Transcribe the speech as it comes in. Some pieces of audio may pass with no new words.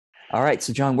All right,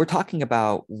 so John, we're talking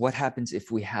about what happens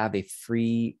if we have a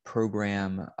free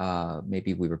program.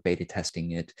 Maybe we were beta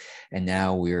testing it, and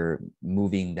now we're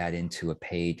moving that into a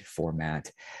paid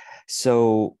format.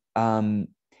 So,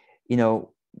 you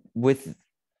know, with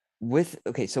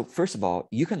okay, so first of all,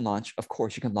 you can launch, of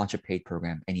course, you can launch a paid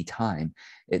program anytime.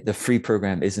 The free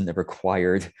program isn't a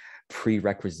required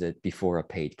prerequisite before a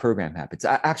paid program happens.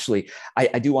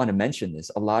 I do want to mention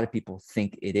this. A lot of people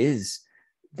think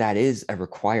that is a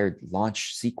required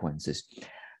launch sequence is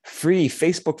free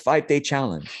Facebook 5-day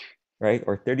challenge, right?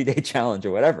 Or 30-day challenge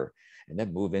or whatever, and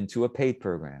then move into a paid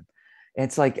program. And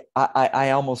it's like I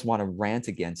almost want to rant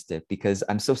against it because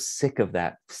I'm so sick of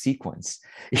that sequence,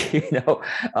 But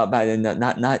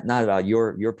not about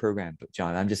your program, but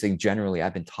John, I'm just saying generally,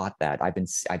 I've been taught that.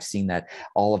 I've seen that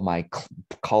all of my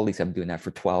colleagues have been doing that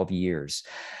for 12 years,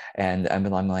 and I'm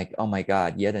like, oh my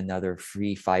God, yet another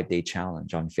free 5-day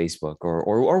challenge on Facebook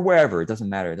or wherever. It doesn't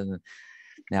matter. It doesn't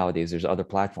nowadays. There's other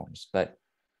platforms, but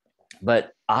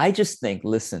I just think,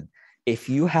 listen, if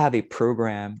you have a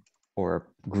program or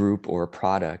a group or a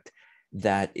product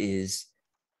that is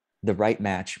the right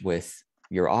match with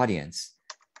your audience,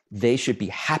 they should be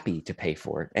happy to pay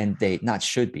for it. And they not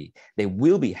should be, they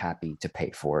will be happy to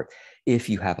pay for it if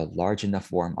you have a large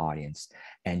enough warm audience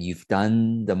and you've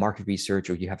done the market research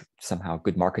or you have somehow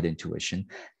good market intuition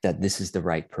that this is the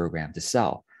right program to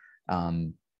sell.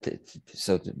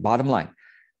 So the bottom line,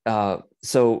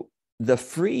 so the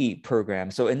free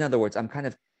program, so in other words, I'm kind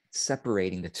of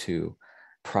separating the two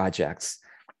projects.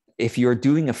 If you're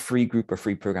doing a free group or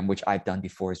free program, which I've done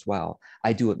before as well,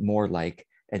 I do it more like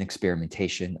an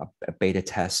experimentation, a beta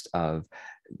test of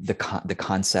the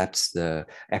concepts, the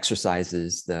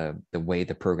exercises, the way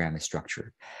the program is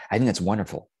structured. I think that's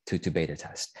wonderful to beta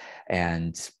test,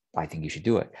 and I think you should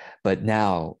do it. But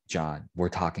now, John, we're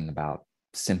talking about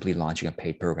simply launching a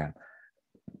paid program.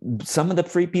 Some of the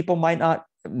free people might not,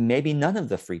 maybe none of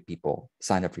the free people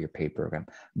sign up for your paid program,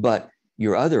 but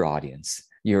your other audience,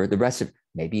 the rest of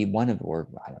maybe one of, or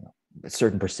I don't know, a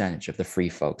certain percentage of the free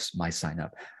folks might sign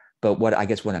up. But what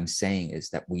I'm saying is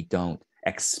that we don't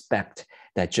expect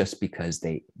that just because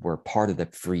they were part of the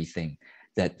free thing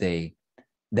that they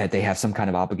have some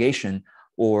kind of obligation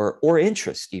or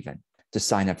interest even to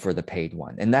sign up for the paid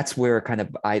one. And that's where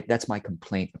that's my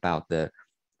complaint about the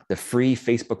free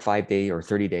Facebook 5-day or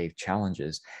 30-day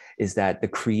challenges, is that the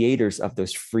creators of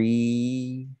those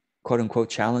free quote unquote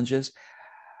challenges,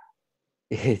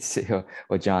 it's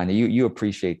well, John, you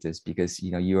appreciate this because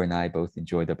you and I both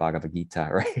enjoy the Bhagavad Gita,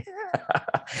 right?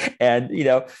 And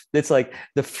it's like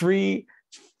the free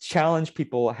challenge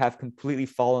people have completely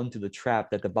fallen to the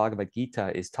trap that the Bhagavad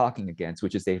Gita is talking against,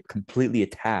 which is they're completely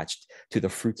attached to the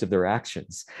fruits of their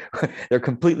actions. They're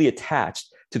completely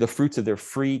attached to the fruits of their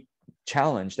free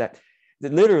challenge, that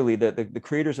literally the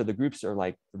creators of the groups are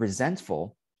like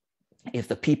resentful if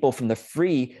the people from the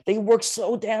free, they work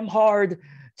so damn hard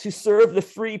to serve the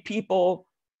free people,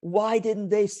 why didn't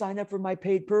they sign up for my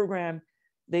paid program?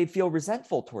 They feel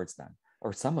resentful towards them,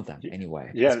 or some of them anyway.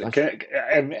 Yeah,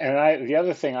 the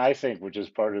other thing I think, which is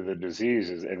part of the disease,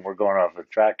 is, and we're going off the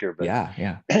track here, but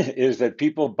Yeah. is that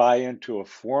people buy into a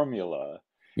formula, and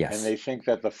Yes. they think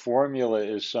that the formula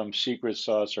is some secret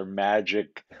sauce or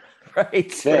magic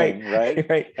Right. thing, right?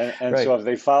 Right. And Right. so if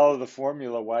they follow the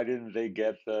formula, why didn't they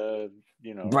get the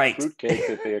Right. fruitcake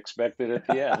that they expected at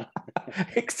the end?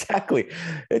 Exactly.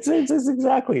 It's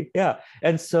exactly. Yeah.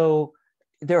 And so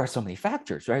there are so many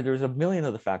factors, right? There's a million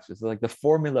other factors. Like the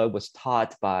formula was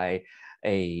taught by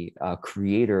a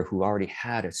creator who already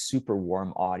had a super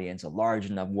warm audience, a large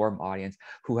enough warm audience,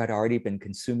 who had already been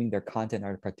consuming their content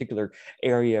in a particular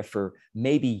area for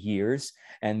maybe years.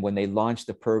 And when they launched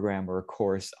the program or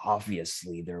course,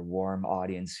 obviously their warm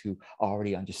audience who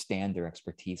already understand their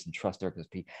expertise and trust their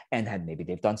expertise, and had maybe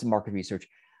they've done some market research.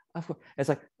 It's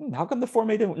like, how come the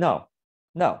formula didn't?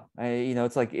 No,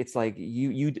 it's like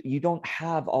you don't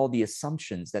have all the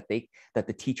assumptions that the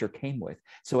teacher came with.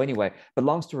 So anyway, but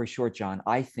long story short, John,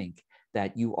 I think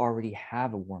that you already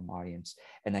have a warm audience,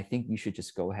 and I think you should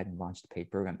just go ahead and launch the paid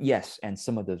program. Yes, and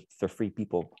some of the free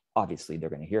people, obviously, they're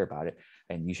going to hear about it,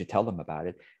 and you should tell them about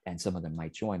it, and some of them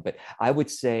might join. But I would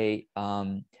say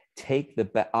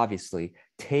obviously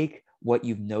take what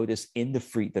you've noticed in the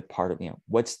free, the part of,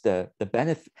 what's the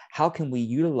benefit, how can we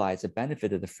utilize the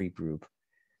benefit of the free group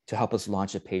to help us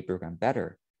launch a paid program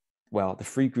better? Well, the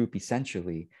free group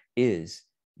essentially is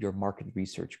your market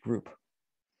research group.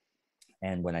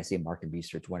 And when I say market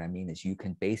research, what I mean is you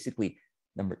can basically,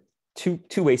 two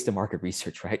ways to market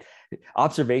research, right?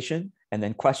 Observation and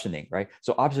then questioning, right?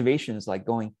 So observation is like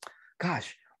going,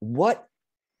 gosh, what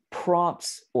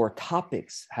prompts or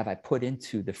topics have I put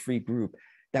into the free group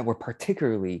that were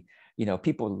particularly,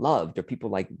 people loved or people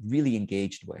like really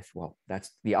engaged with? Well,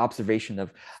 that's the observation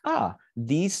of,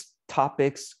 these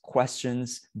topics,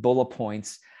 questions, bullet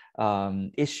points,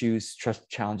 issues, trust,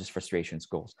 challenges, frustrations,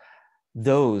 goals.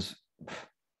 Those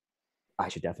I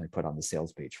should definitely put on the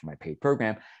sales page for my paid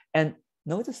program. And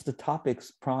notice the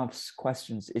topics, prompts,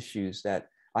 questions, issues that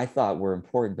I thought were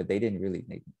important, but they didn't really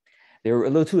they were a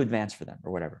little too advanced for them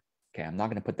or whatever. Okay, I'm not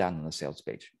going to put that on the sales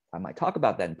page. I might talk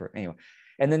about that anyway.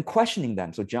 And then questioning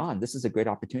them. So John, this is a great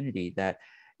opportunity that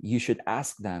you should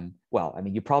ask them. Well, I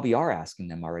mean, you probably are asking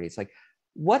them already. It's like,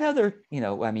 what other,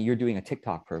 you're doing a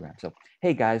TikTok program. So,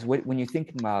 hey guys, when you're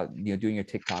thinking about, doing your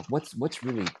TikTok, what's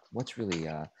really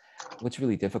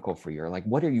difficult for you? Or like,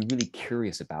 what are you really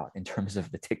curious about in terms of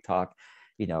the TikTok,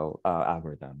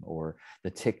 algorithm or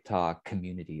the TikTok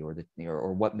community or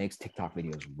or what makes TikTok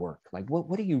videos work? Like,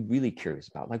 what are you really curious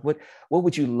about? Like, what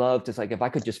would you love to, like, if I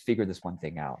could just figure this one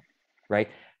thing out, right?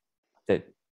 That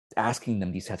asking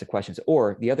them these types of questions.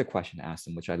 Or the other question to ask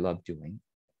them, which I love doing,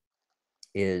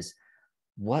 is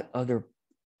what other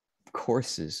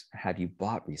courses have you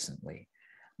bought recently?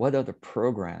 What other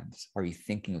programs are you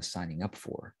thinking of signing up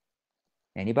for?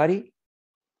 Anybody?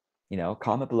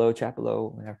 Comment below, chat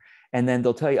below, whatever. And then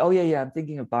they'll tell you, oh yeah, I'm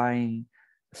thinking of buying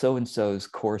so-and-so's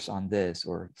course on this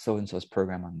or so-and-so's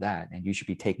program on that. And you should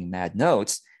be taking mad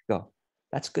notes. Go,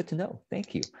 that's good to know.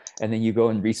 Thank you. And then you go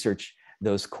and research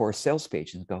those course sales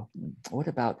pages and go, what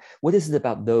is it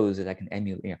about those that I can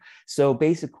emulate? So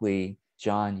basically,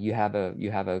 John, you have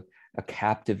a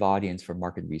captive audience for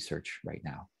market research right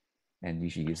now, and you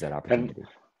should use that opportunity. And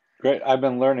great. I've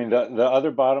been learning the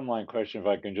other bottom line question, if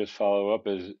I can just follow up,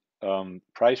 is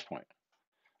price point.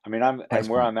 I mean,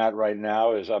 where I'm at right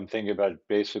now is I'm thinking about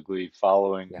basically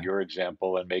following your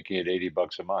example and making it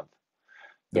 $80 a month.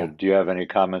 So do you have any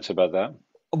comments about that?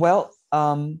 Well,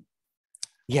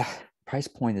 yeah, price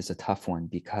point is a tough one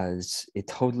because it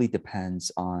totally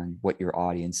depends on what your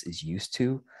audience is used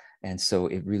to. And so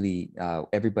it really,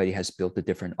 everybody has built a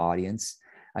different audience.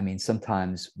 I mean,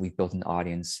 sometimes we've built an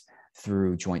audience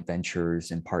through joint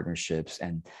ventures and partnerships,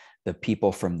 and the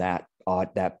people from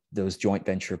those joint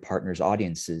venture partners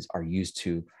audiences are used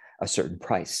to a certain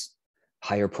price,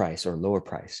 higher price or lower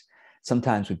price.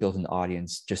 Sometimes we build an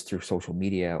audience just through social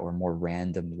media or more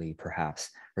randomly perhaps,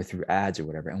 or through ads or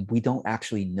whatever, and we don't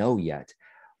actually know yet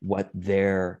what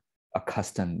they're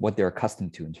accustomed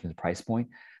to in terms of price point,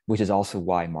 which is also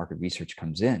why market research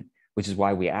comes in, which is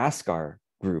why we ask our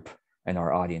group and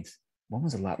our audience, what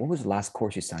was the last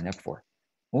course you signed up for?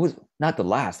 What was, not the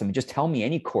last, I mean, just tell me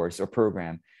any course or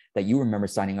program that you remember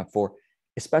signing up for,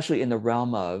 especially in the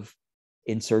realm of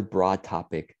insert broad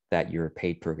topic that your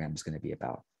paid program is going to be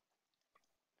about.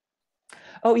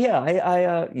 Oh yeah,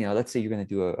 let's say you're going to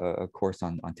do a course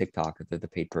on TikTok, the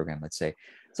paid program, let's say.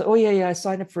 So, oh yeah, I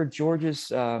signed up for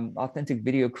George's authentic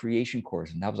video creation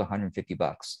course, and that was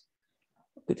 $150.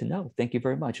 Good to know. Thank you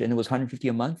very much. And it was 150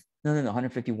 a month? No,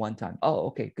 150 one time. Oh,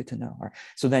 okay, good to know. All right.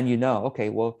 So then okay,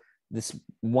 well, this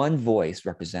one voice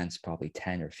represents probably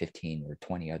 10 or 15 or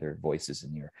 20 other voices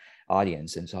in your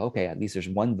audience. And so, okay, at least there's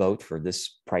one vote for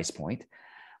this price point.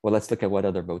 Well, let's look at what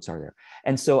other votes are there.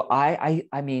 And so I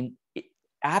mean,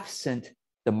 absent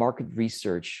the market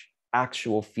research,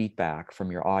 actual feedback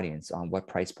from your audience on what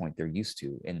price point they're used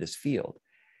to in this field,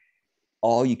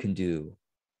 all you can do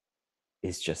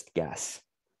is just guess.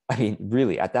 I mean,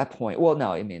 really, at that point, well,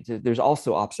 no, I mean, there's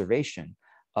also observation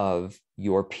of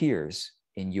your peers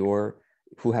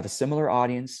who have a similar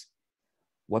audience.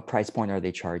 What price point are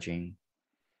they charging?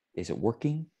 Is it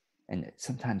working? And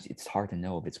sometimes it's hard to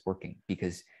know if it's working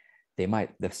because the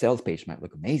sales page might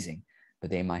look amazing, but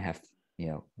they might have,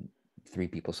 3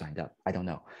 people signed up. I don't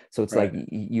know. So it's right. Like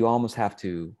you almost have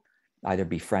to either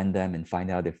befriend them and find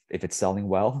out if it's selling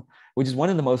well, which is one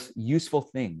of the most useful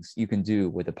things you can do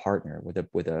with a partner, with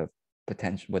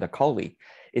a colleague,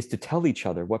 is to tell each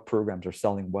other what programs are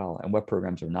selling well and what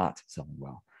programs are not selling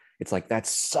well. It's like, that's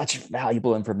such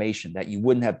valuable information that you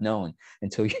wouldn't have known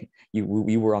until you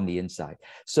were on the inside.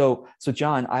 So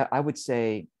John, I would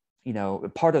say,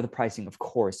 part of the pricing, of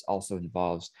course, also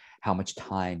involves how much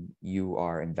time you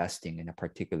are investing in a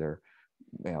particular,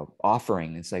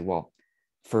 offering, and say, well,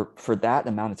 for that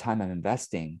amount of time I'm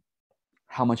investing,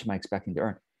 how much am I expecting to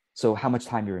earn? So how much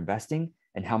time you're investing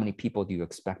and how many people do you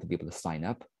expect to be able to sign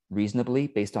up reasonably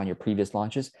based on your previous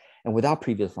launches? And without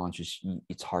previous launches,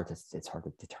 it's hard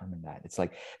to determine that. It's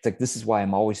like this is why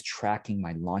I'm always tracking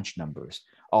my launch numbers.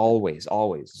 Always.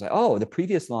 It's like, oh, the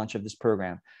previous launch of this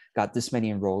program got this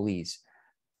many enrollees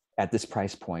at this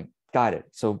price point. Got it.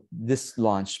 So this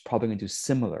launch probably going to do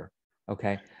similar.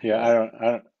 Okay.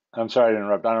 Yeah, I'm sorry to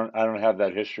interrupt. I don't have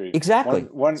that history. Exactly.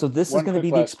 So this is One going to quick be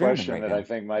the last experiment question right that I now.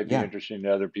 think might be Yeah. interesting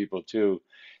to other people too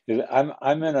is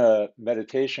I'm in a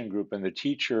meditation group, and the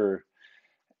teacher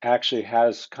actually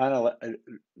has kind of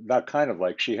not kind of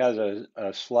like she has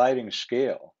a sliding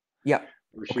scale Yeah.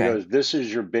 where she Okay. goes, this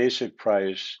is your basic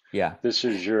price, Yeah. this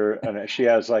is your, and she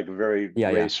has like very Yeah.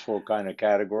 Yeah. graceful kind of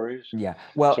categories. Yeah.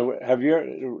 Well, So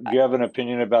do you have an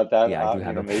opinion about that? yeah, I do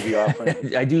have Maybe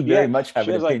offering, I do very much have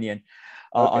she an has like, opinion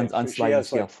okay, on she sliding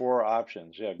has like scale. four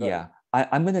options. Yeah, go ahead. Yeah,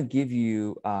 I'm going to give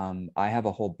you, I have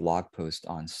a whole blog post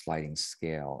on sliding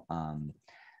scale,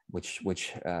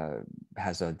 which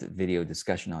has a video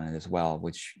discussion on it as well,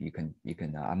 which you can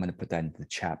I'm going to put that into the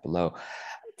chat below.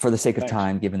 For the sake of Thanks.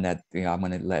 time, given that I'm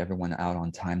going to let everyone out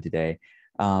on time today,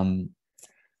 um,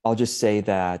 I'll just say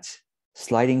that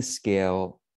sliding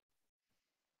scale,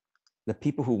 the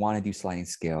people who want to do sliding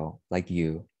scale like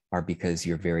you are because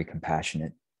you're very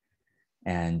compassionate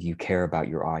and you care about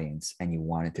your audience and you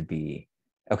want it to be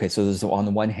okay. So there's, on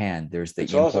the one hand, there's the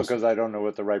It's also impulse. because I don't know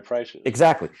what the right price is.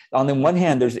 Exactly. On the one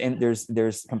hand,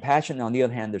 there's compassion. On the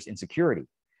other hand, there's insecurity.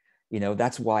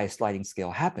 That's why a sliding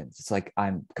scale happens. It's like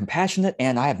I'm compassionate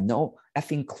and I have no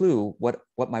effing clue what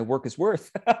my work is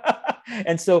worth.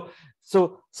 And so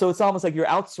it's almost like you're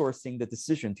outsourcing the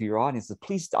decision to your audience.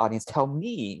 Please, the audience, tell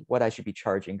me what I should be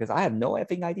charging because I have no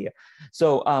effing idea.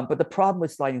 So, but the problem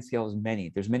with sliding scale is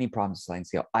there's many problems with sliding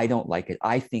scale. I don't like it.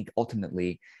 I think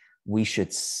ultimately we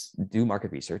should do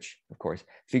market research, of course,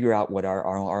 figure out what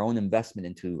our own investment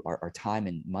into our time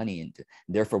and money, and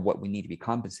therefore what we need to be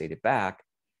compensated back.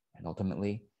 And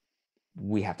ultimately,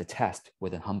 we have to test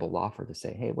with a humble offer to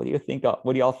say, hey, what do you think?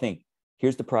 What do y'all think?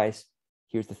 Here's the price.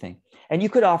 Here's the thing. And you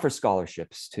could offer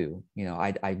scholarships too.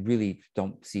 I really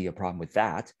don't see a problem with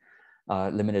that.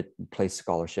 Limited place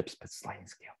scholarships, but sliding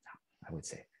scale, no, I would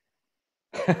say.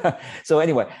 So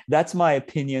anyway, that's my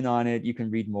opinion on it. You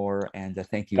can read more, and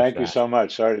thank you for Thank you that. so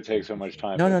much. Sorry to I take so much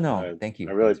appreciate it. time, No, but no, no. Thank I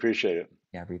you. really appreciate it.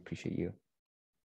 Yeah, we appreciate you.